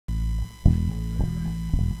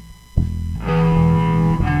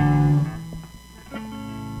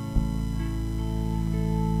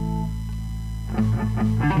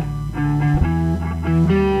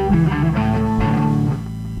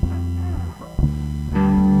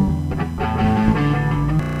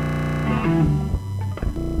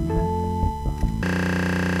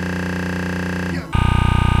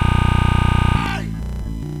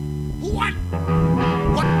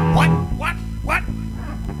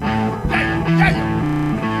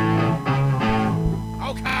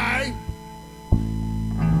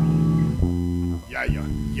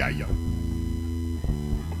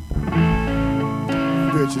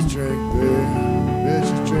Bitches drink beer,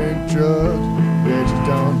 bitches drink drugs, bitches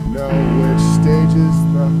don't know which stage is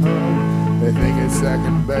the home. They think it's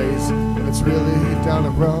second base, and it's really down the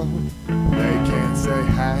road. They can't say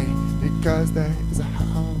hi because there is a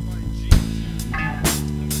home.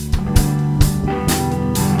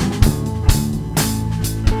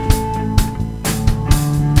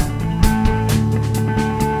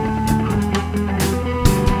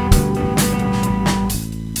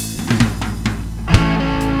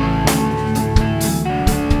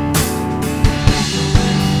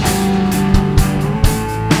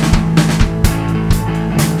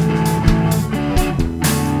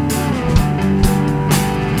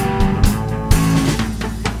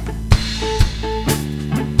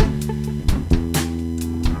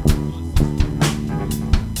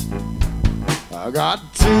 I got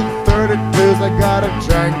 232s, I got a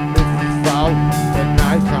drink before, and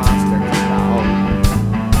I can't stick it out.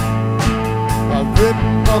 I've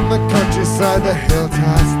ridden on the countryside, the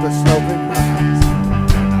hilltops, the sloping mountains,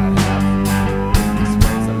 and I have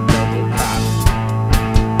experienced a local cop.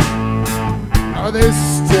 Are they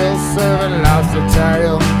still serving lobster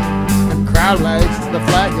tail and crowd legs to the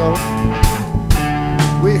flagel?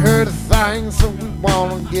 We heard a thing, so we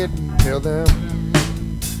wanna get and kill them.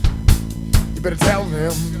 You better tell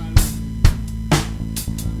them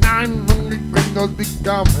 900 gringos be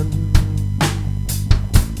coming.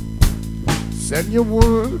 Send your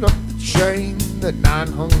word up the chain that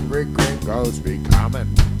 900 gringos be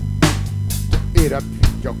coming to eat up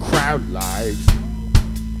your crowd lives.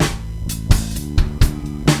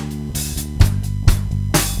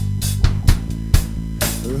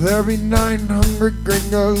 There'll be 900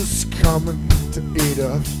 gringos coming to eat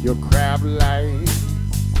up your crab lives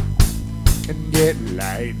and get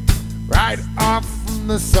light right off from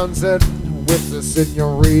the sunset with the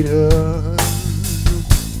senorita.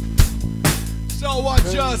 So I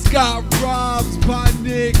just got robbed by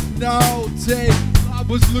Nick Nolte. I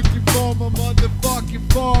was looking for my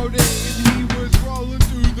motherfucking 40, and he was rolling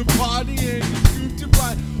through the party and he scooped it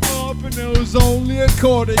right up, and it was only a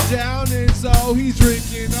quarter down, and so he's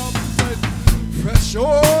drinking up fresh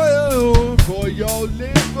oil for your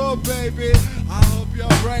liver, baby. I hope your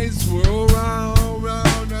brain swirl round.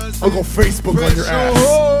 I'll go Facebook on your ass.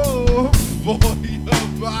 For your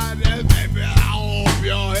body, baby. I hope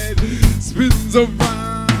your head spins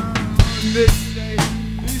around. They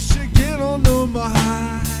should get on the mic.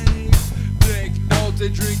 Nick Nolte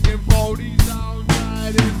drinking 40s all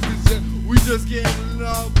night. We just getting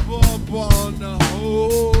up on the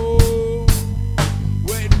hole,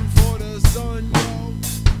 waiting for the sun, yo.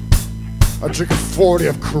 I'll drink a 40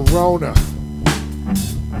 of Corona.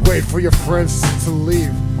 Wait for your friends to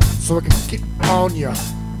leave so I can get on ya.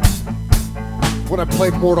 When I play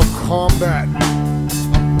Mortal Kombat,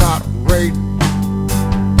 I'm not Raiden,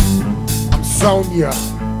 I'm Sonya.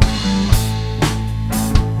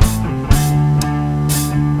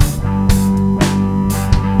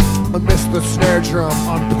 I missed the snare drum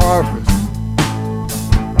on purpose.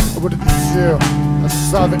 I went to the zoo, I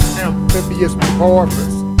saw the amphibious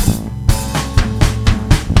porpoise.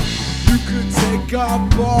 You could take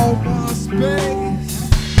up all my space.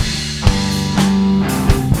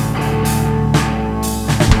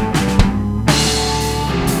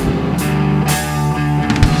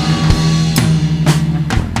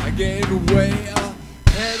 I get way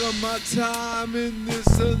ahead of my time in this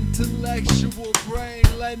intellectual brain,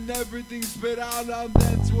 letting everything spit out.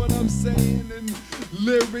 That's what I'm saying, and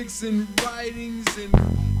lyrics and writings and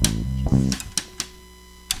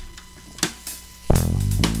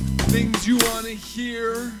things you want to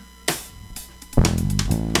hear.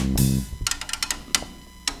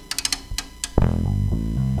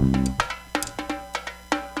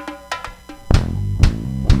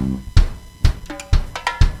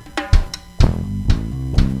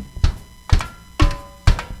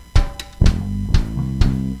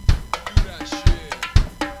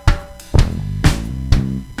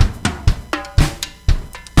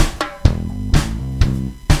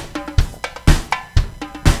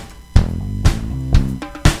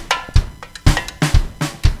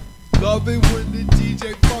 Love it when the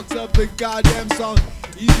DJ fucks up the goddamn song,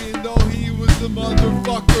 even though he was the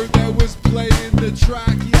motherfucker that was playing the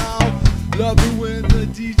track, y'all. Love it when the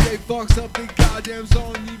DJ fucks up the goddamn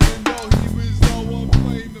song, even though he was the one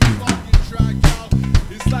playing the fucking track, y'all.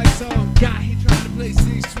 It's like some guy, he trying to play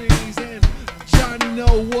 6 strings and trying to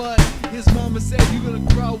know what his mama said. You're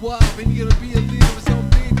gonna grow up and you're gonna be a leader with some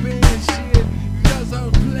big band shit. He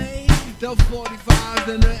doesn't play the 45s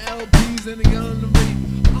and the LPs and the gonna be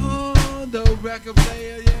the record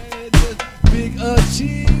player, yeah, just big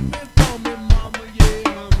achievement for me, mama, yeah,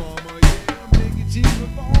 my mama, yeah, I'm big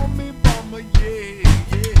achievement for me, mama, yeah,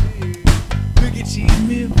 yeah. Big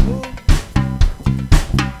achievement for me.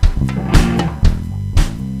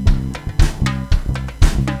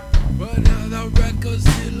 But now the records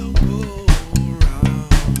still go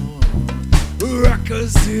round.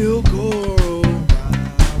 Records still go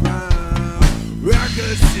round.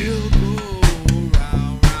 Records still go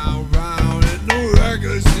round, round, round. And the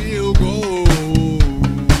records still go.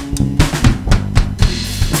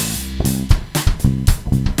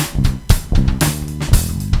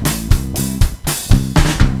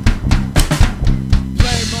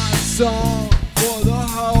 Play my song for the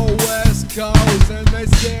whole West Coast, and they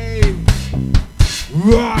say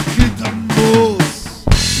rock it the most.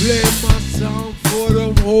 Play my song for the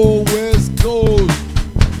whole West Coast,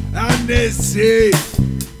 and they say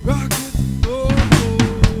rock it the most.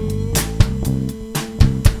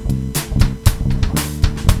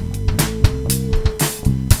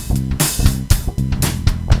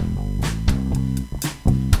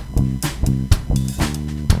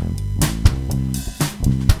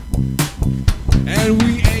 And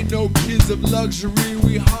we ain't no kids of luxury,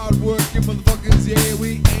 we hard-working motherfuckers, yeah.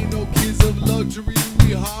 We ain't no kids of luxury,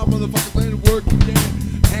 we hard motherfuckers and working, yeah.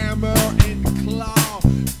 Hammer and claw,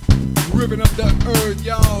 ripping up the earth,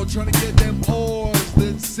 y'all. Trying to get them ores,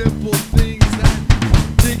 them simple things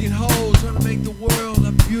that digging holes, trying to make the world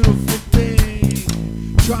a beautiful thing.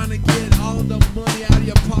 Trying to get all the money out of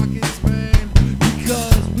your pockets, man.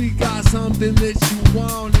 Because we got something that you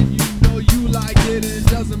want, and you know you like it, and it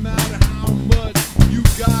doesn't matter how much you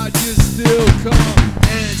got, you still come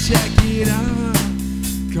and check it out.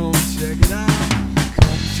 Come check it out.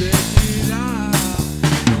 Come check it out.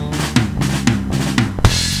 Come.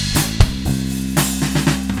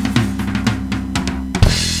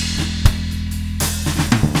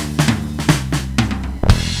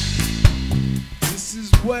 This is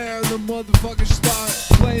where the motherfuckers start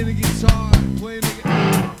playing the guitar,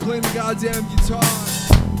 playing the goddamn guitar.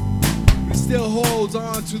 But he still holds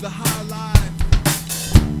on to the high life.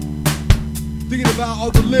 Thinking about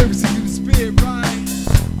all the lyrics he can spit, right?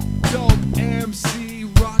 Dope MC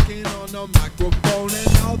rocking on the microphone,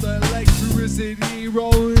 and all the electricity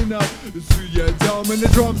rolling up through your dome, and the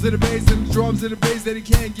drums and the bass, and the drums and the bass that he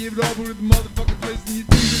can't give it over with the motherfucking place. And you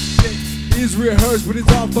think this shit is rehearsed, but it's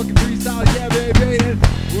all fucking freestyle, yeah, baby. And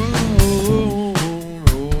roll,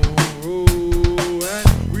 and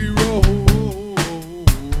we roll.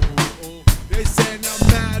 They said now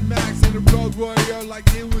Mad Max and the Road Warrior like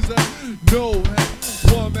it was a no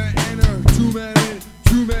one man enter, two man in,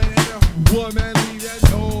 two man enter, one man leave.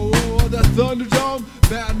 And oh, the Thunderdome,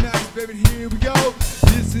 Mad Max, baby, here we go.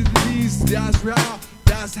 This is the East, that's how,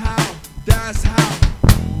 that's how, that's how.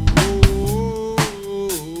 Oh,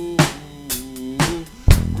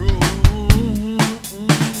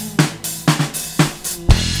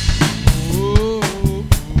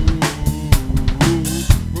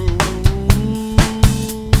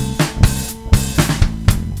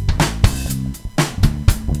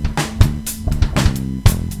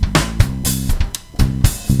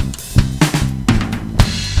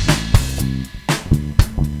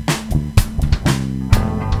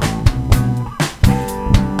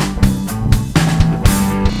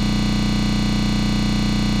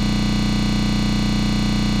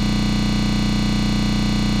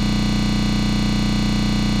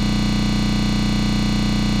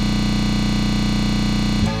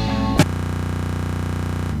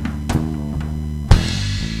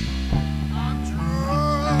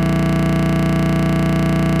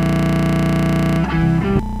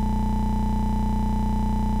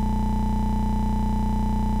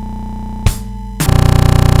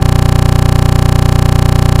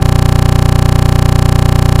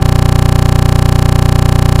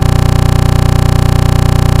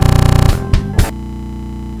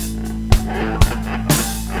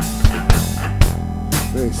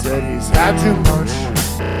 They said he's had too much.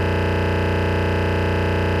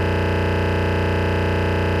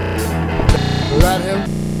 Let him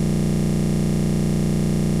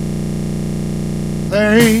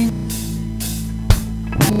think.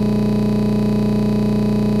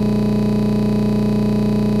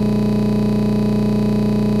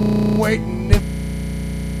 Waiting.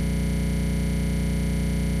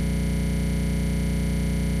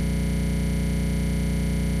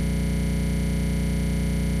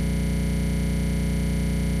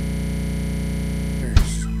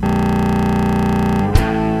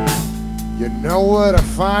 You know what I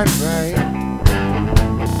find, right?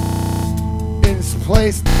 In this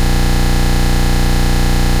place.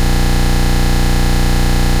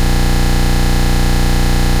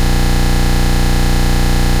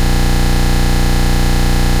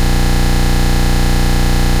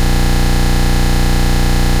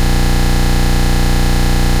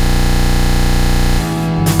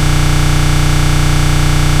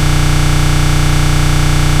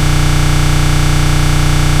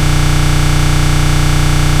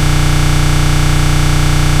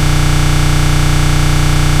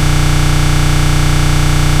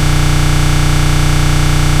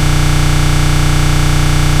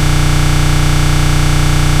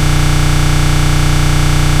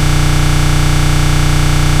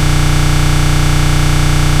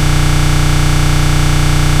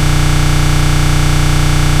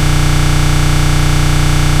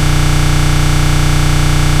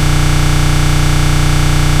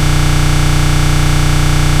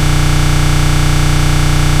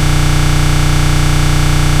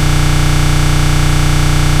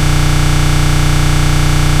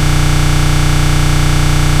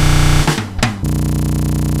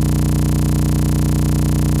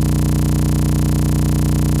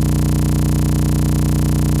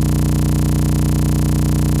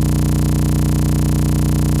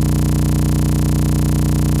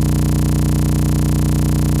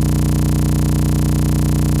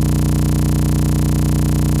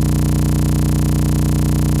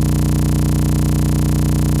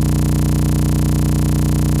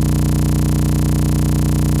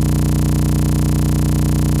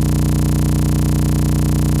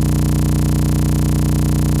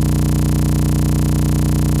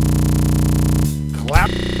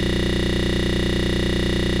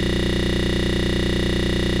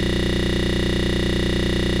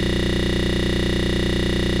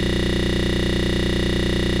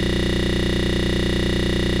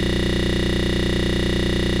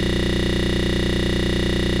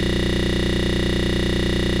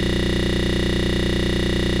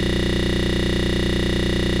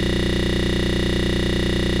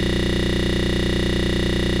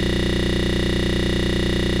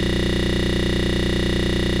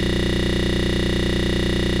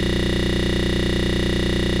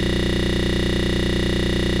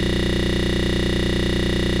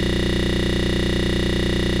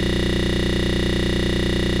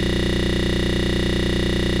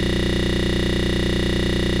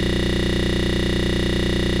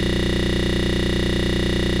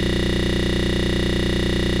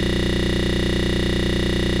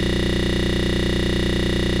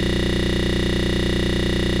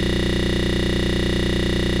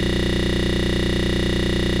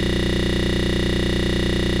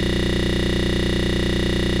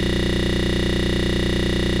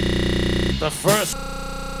 first.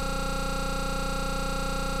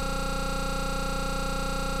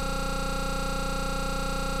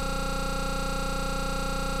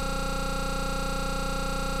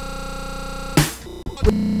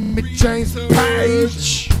 James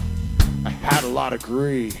Page. I had a lot of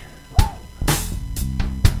greed. I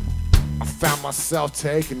found myself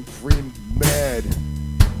taking pre-med.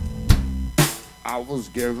 I was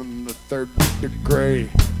given the 3rd degree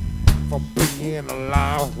for being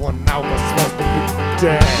alive when I was supposed to be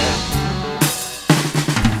dead.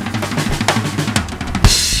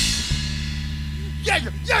 Yeah,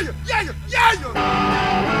 yeah, yeah, yeah, yeah.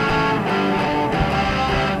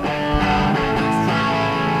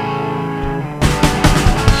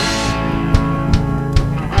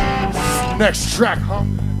 Next track, huh?